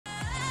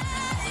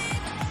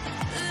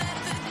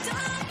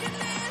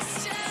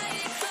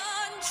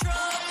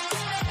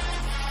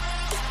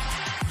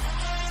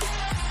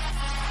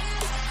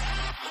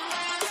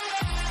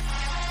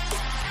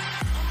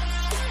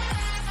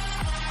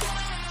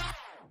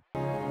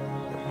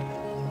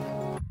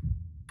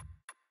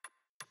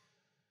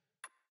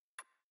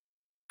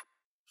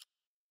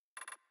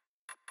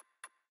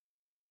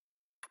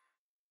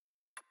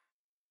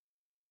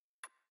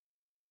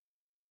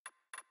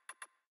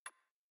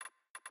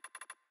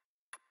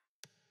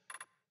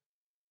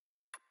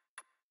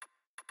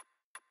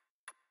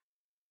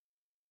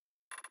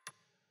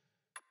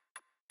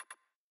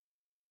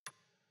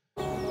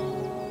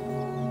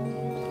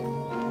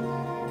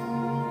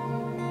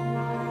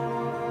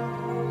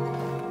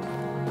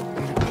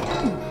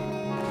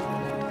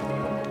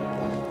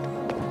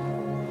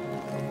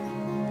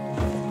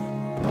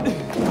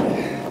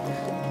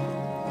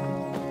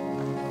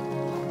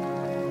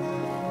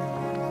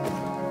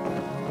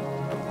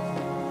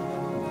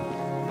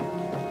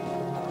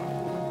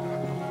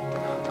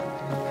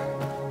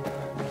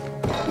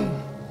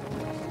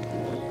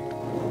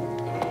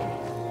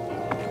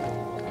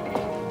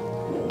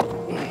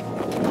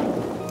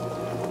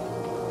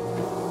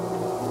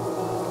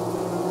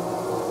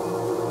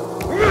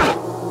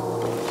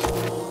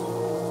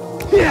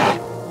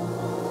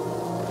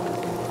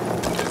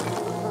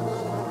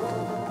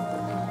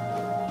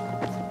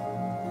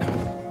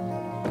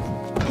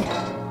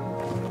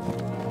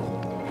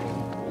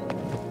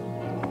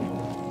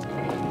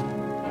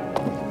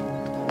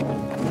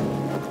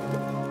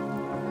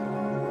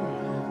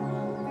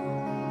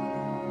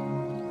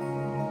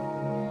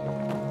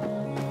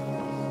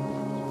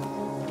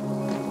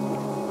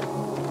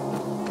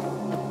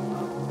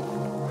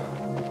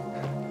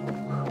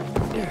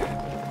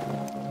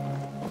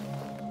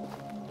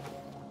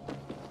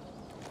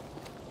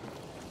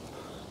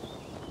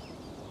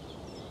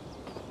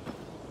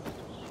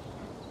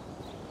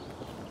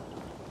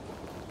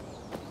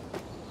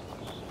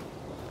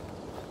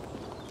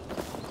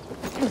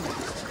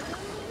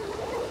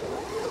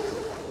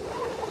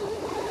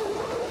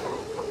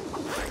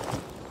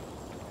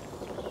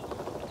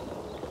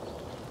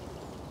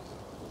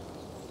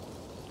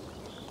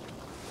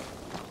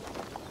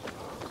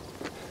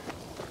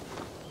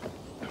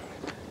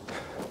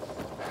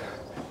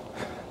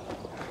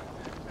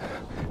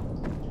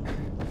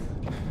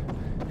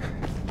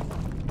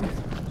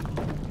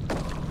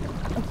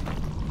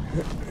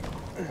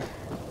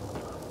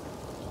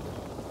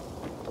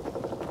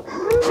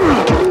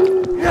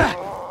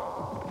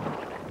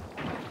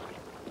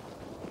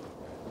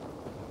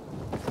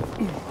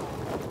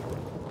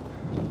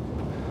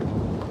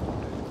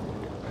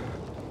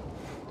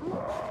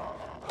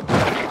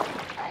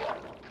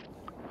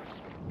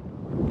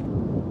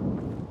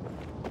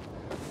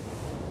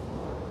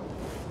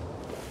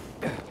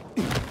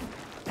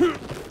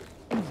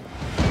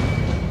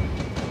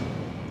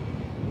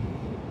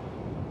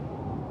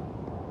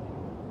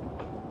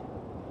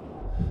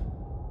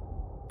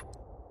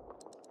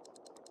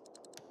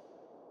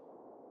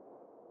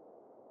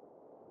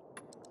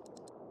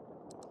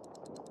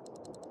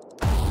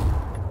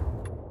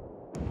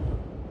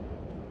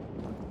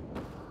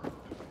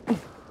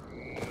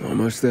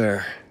Almost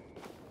there.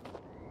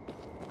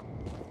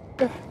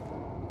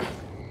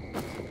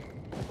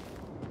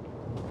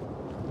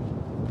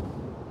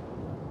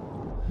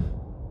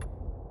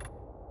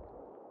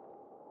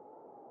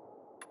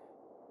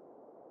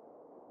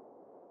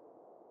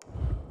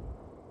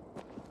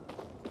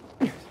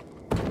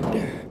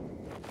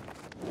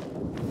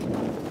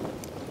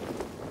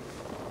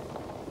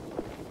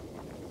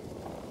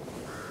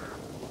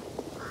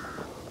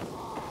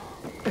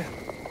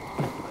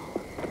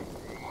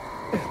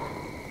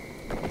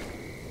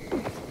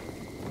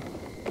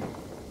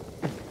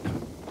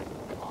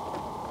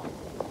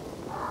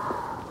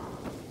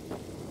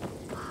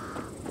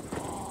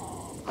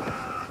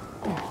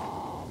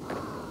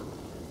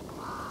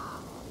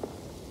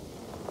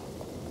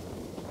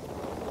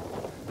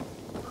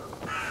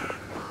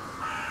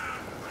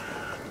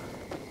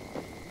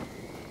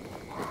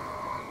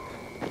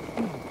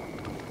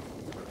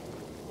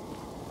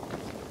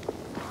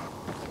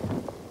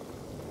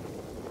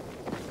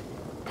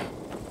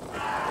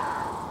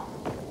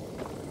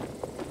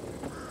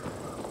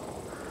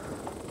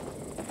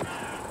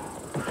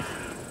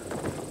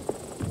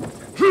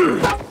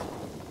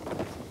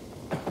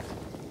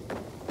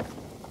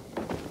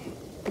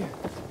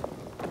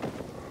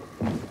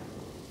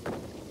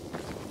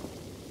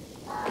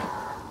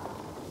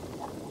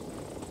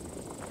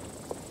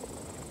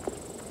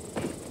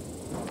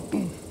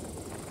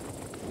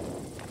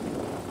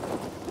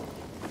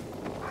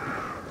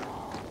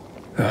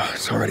 Oh,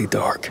 it's already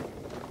dark.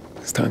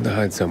 It's time to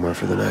hide somewhere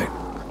for the night.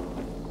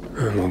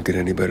 It won't get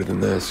any better than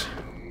this.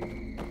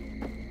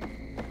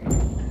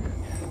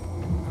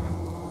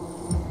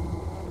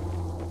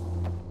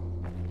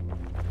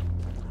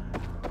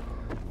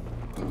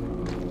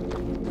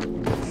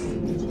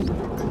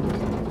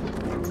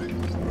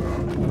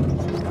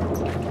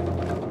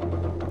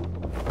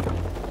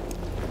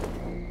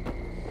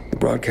 The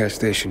broadcast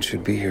station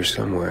should be here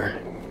somewhere.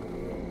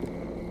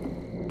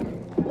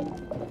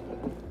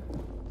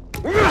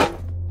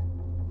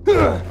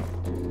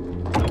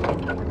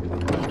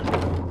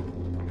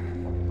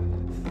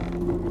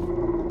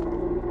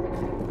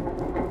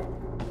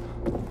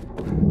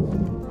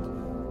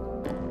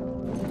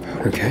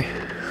 Okay,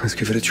 let's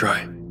give it a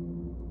try.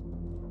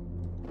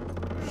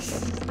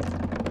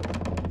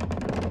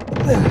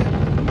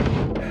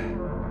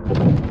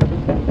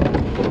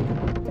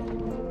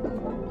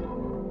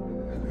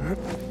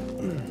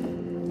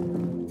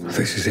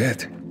 This is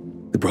it.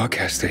 The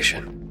broadcast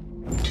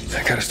station.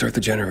 I gotta start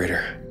the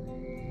generator.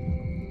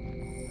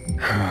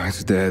 Oh,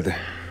 it's dead.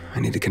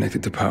 I need to connect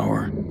it to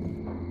power.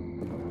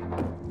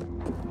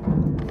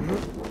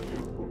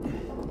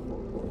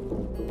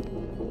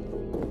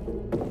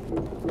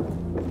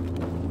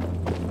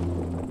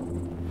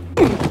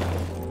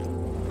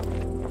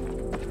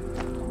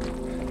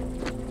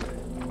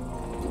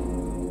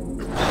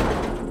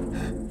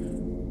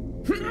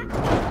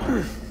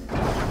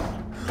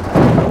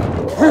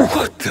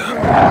 What the?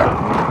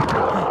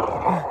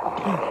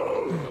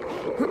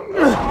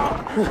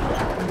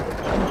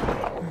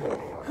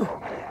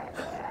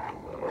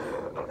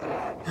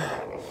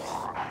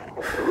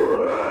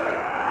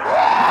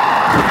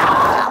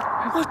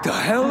 What the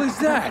hell is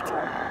that?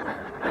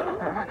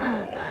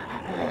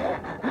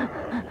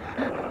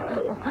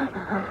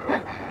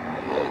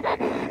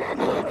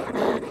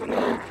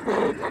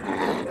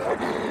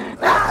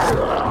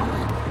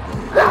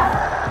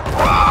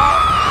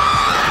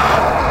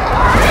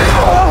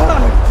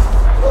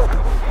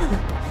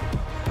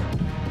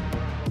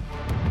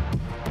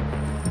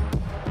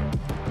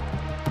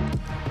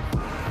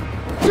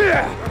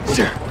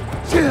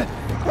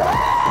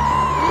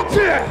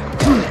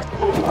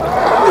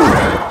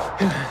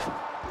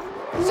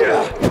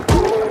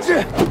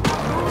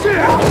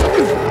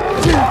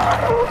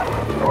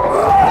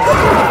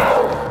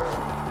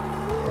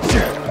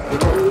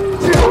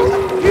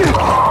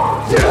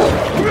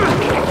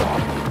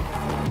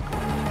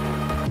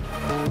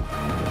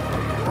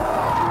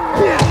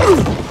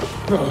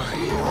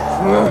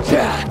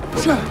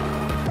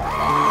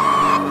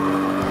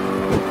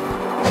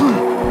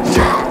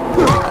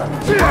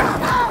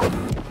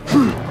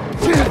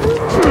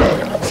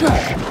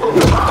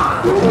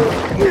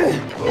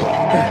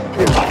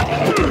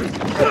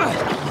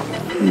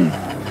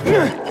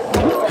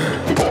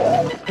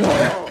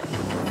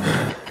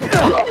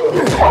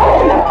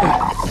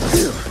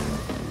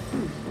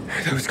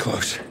 That was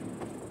close.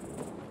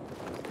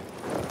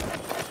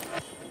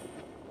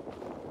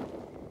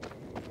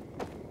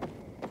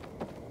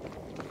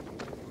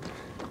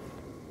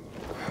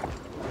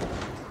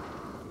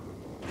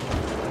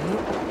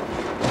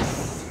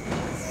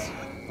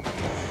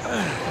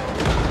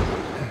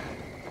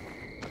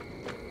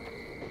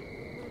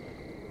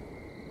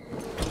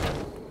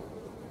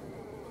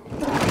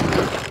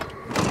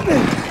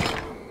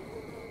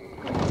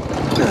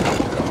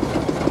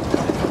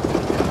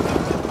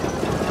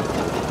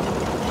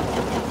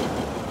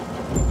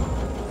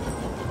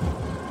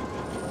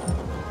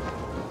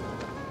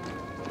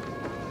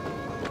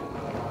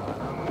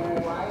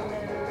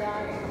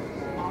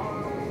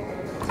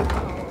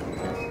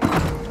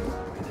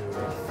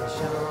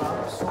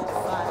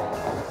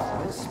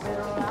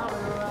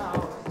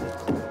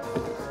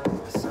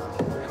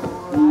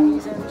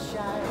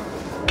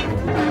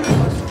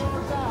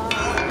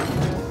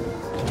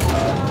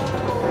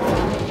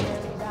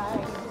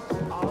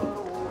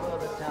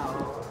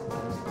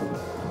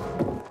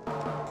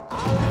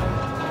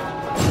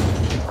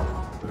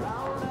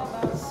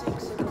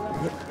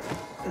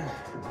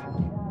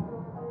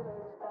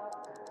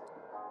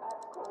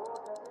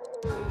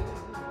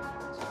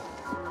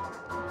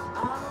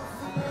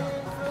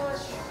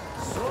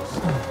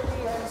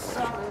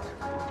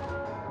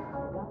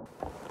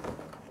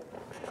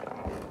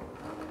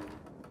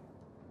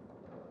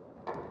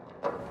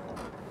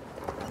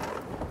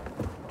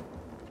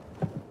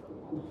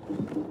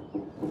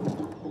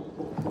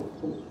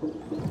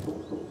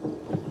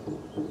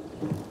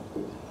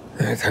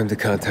 Time to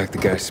contact the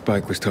guy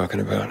Spike was talking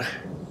about.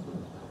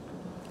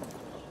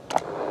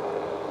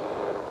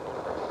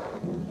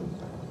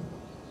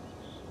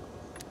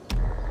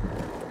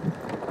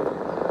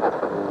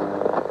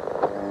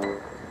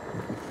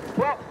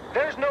 Well,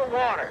 there's no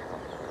water.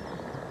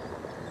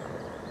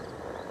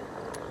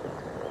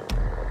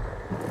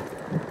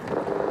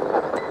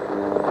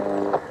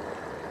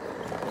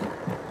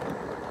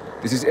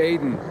 This is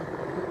Aiden.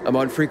 I'm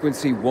on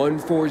frequency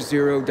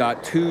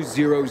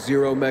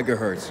 140.200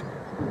 megahertz.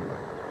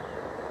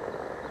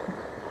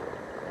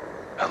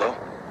 Hello?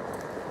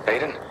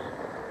 Aiden?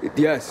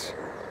 Yes.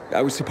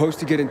 I was supposed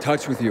to get in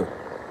touch with you.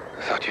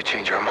 I thought you'd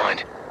change your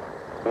mind.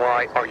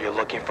 Why are you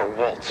looking for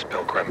Waltz,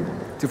 Pilgrim?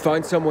 To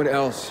find someone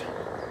else.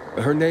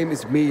 Her name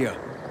is Mia.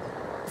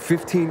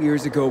 15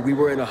 years ago, we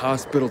were in a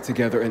hospital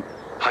together and...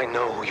 I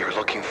know who you're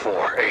looking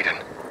for,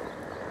 Aiden.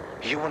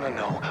 You want to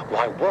know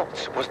why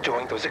Waltz was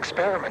doing those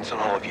experiments on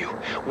all of you.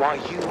 Why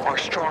you are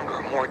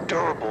stronger, more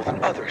durable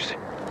than others.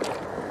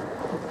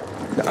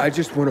 I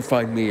just want to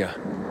find Mia.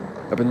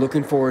 I've been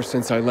looking for her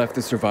since I left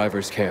the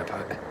survivors' camp.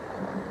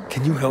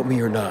 Can you help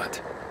me or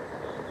not?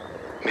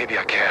 Maybe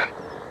I can.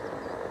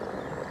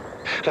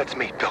 Let's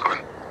meet, Pilgrim.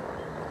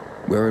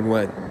 Where and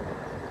when?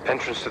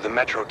 Entrance to the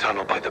metro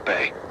tunnel by the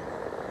bay.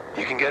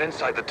 You can get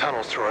inside the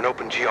tunnels through an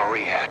open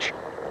GRE hatch.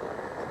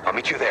 I'll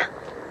meet you there.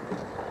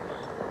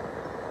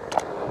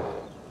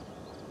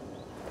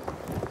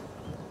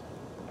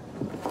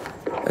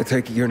 I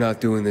take it you're not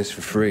doing this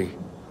for free.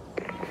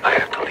 I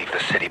have to leave the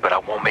city, but I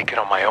won't make it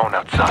on my own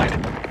outside.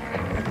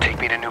 Take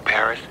me to New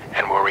Paris,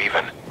 and we're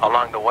even.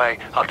 Along the way,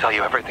 I'll tell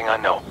you everything I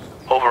know.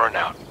 Over and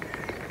out.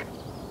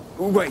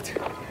 Wait.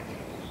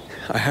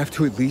 I have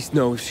to at least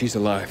know if she's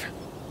alive.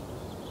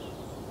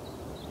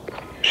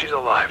 She's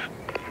alive.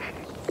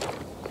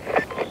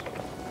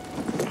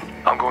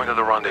 I'm going to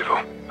the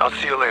rendezvous. I'll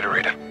see you later,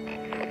 Aiden.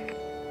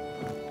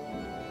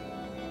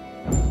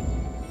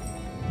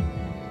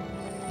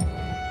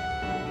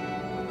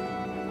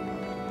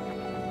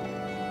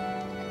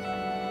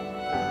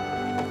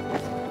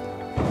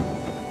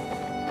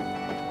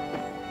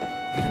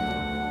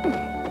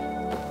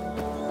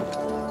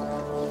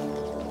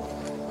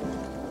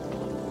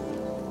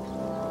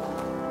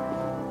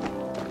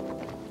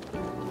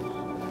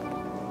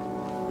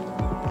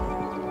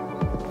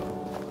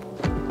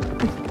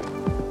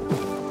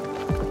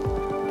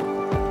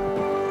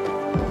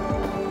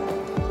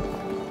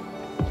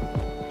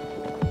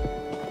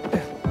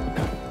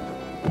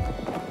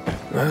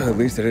 Well, at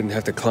least I didn't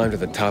have to climb to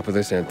the top of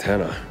this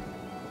antenna.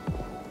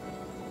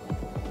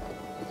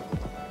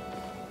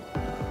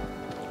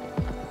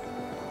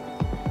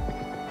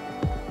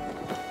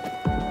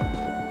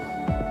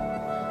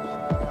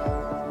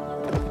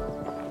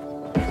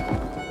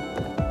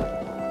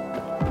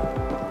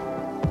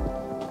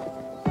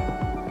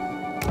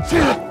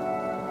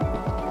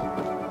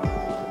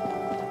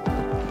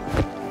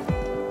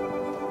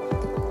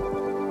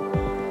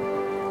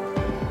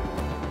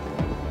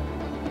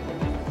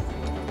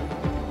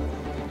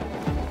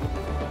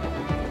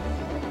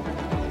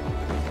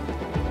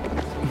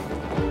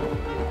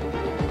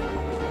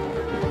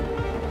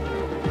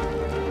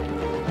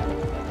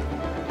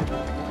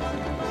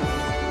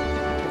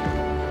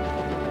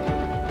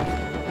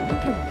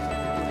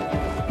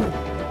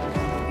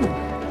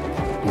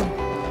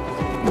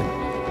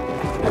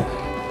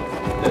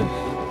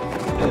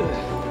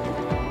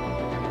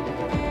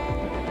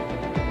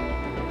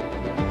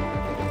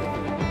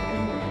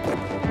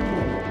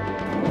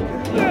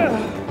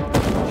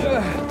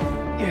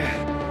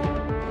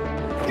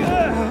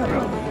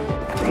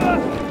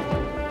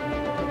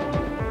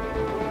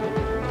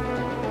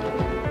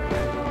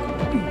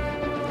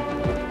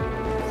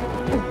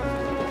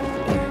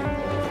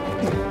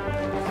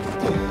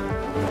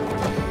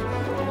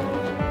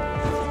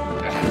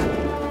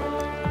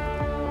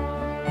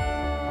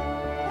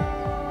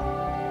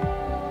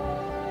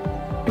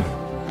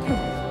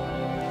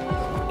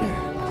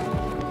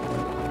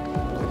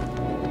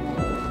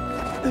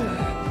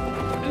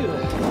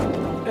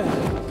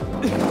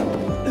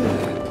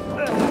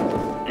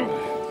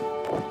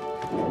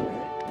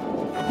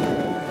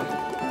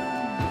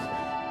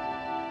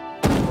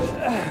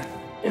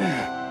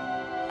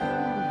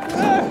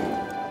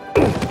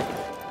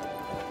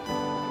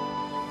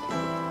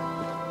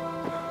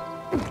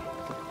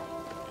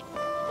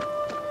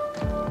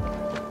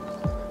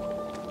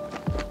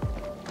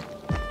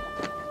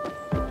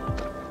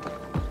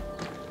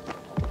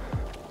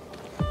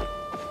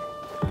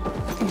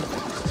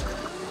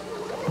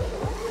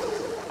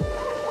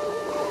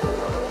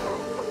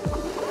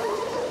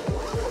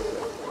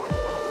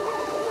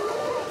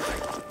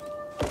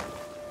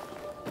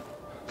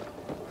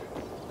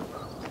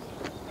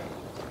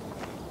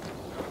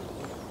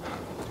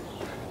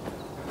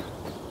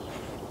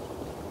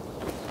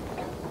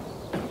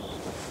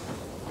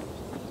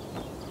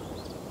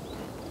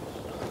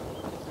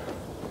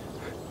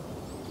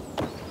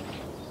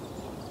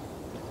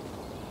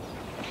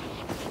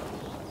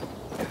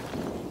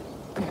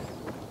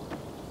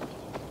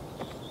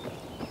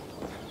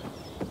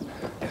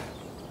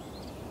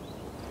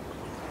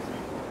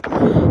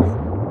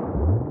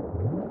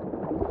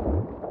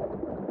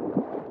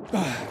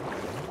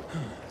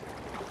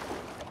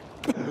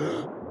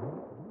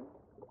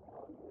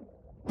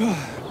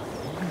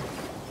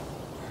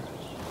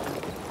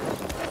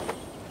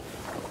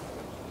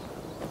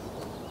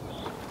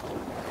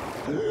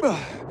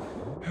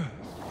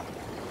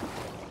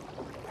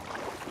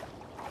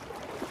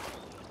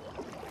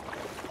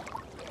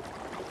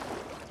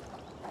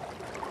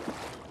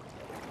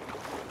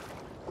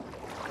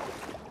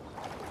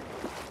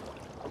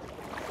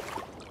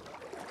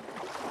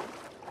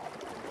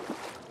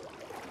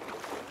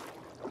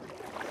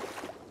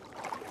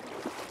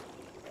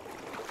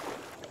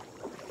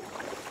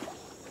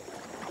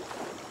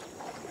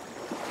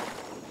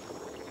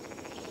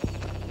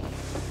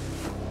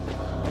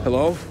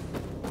 Hello?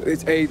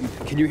 It's Aiden.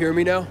 Can you hear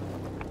me now?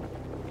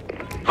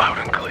 Loud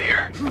and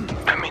clear.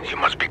 That means you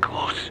must be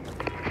close.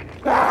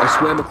 I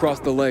swam across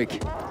the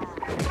lake.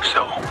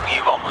 So,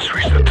 you've almost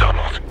reached the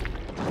tunnels.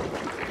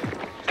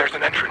 There's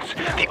an entrance.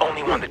 The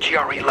only one the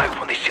GRE left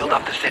when they sealed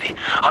off the city.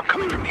 I'm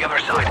coming from the other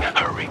side.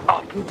 Hurry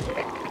up.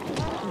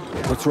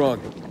 What's wrong?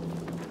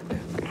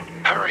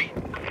 Hurry.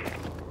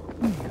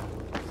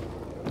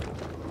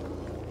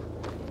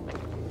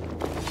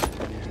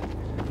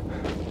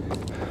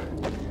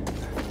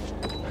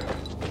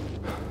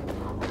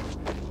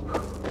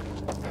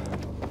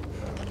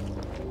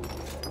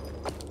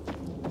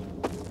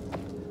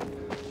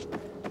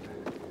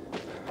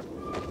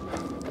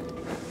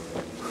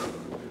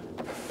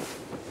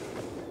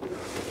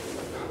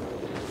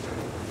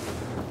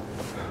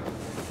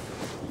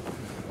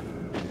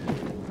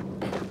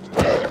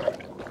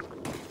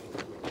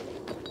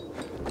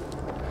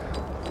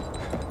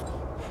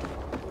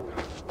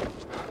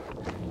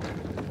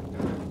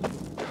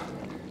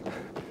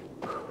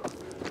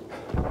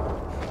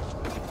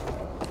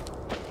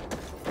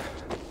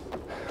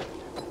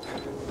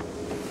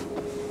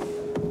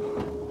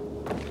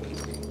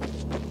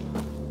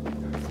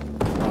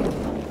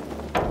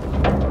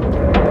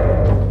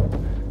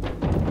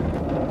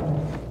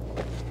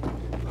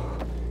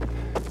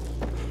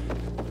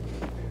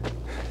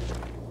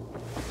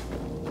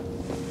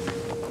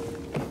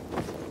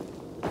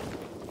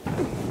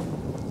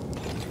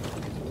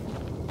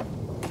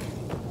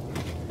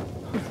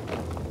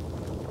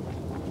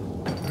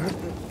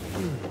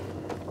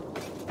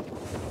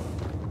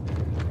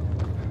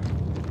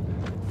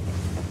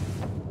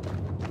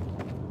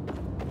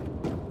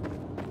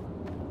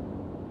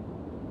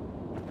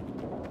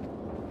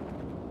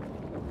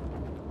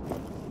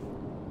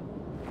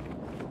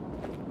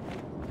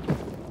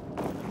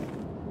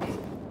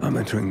 I'm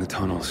entering the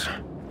tunnels.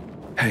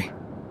 Hey,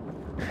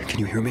 can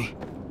you hear me?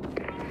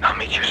 I'll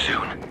meet you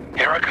soon.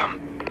 Here I come.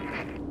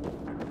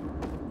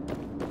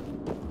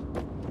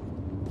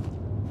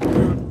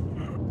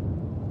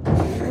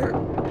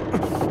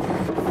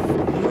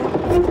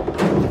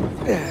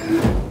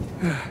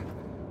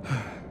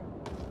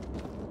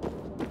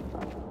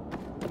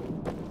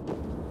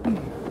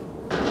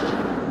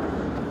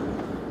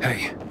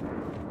 Hey,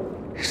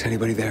 is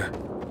anybody there?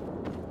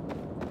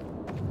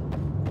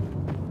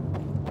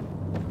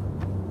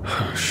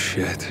 Oh,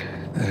 shit.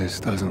 This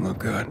doesn't look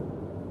good.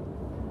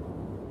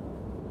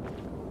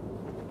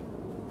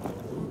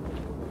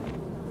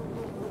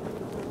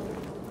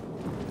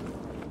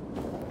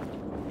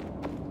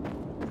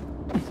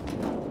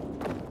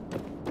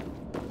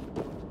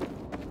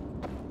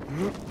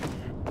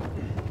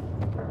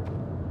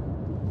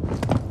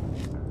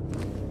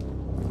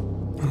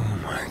 Oh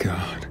my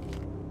God.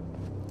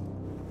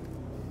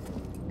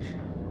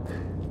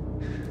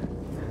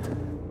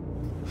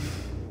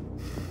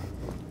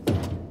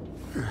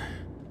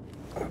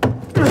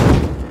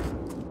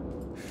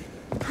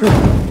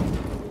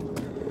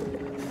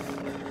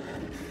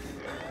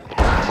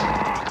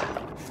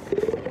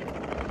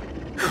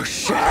 Oh,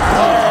 shit.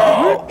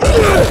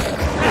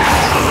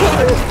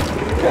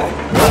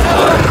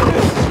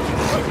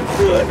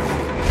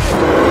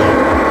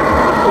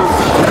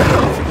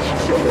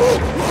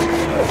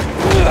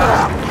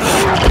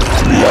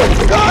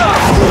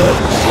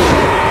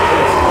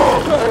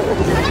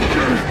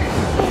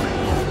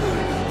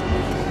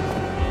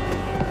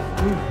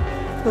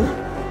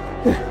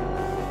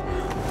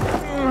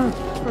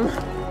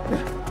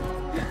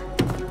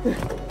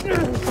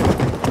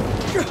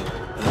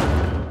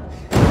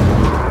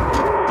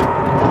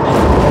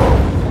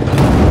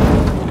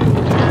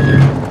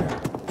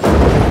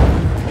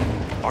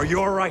 Are you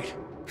alright?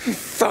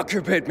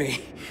 Fucker bit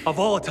me. A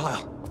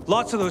volatile.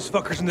 Lots of those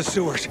fuckers in the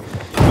sewers.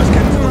 Let's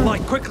get to the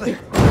light quickly.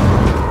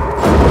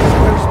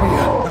 Where's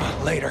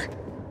Mia? Later.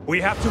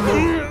 We have to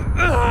move.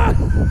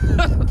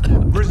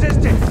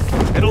 Resist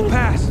it. It'll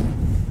pass.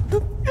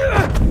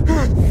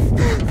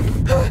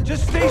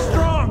 Just stay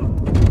strong.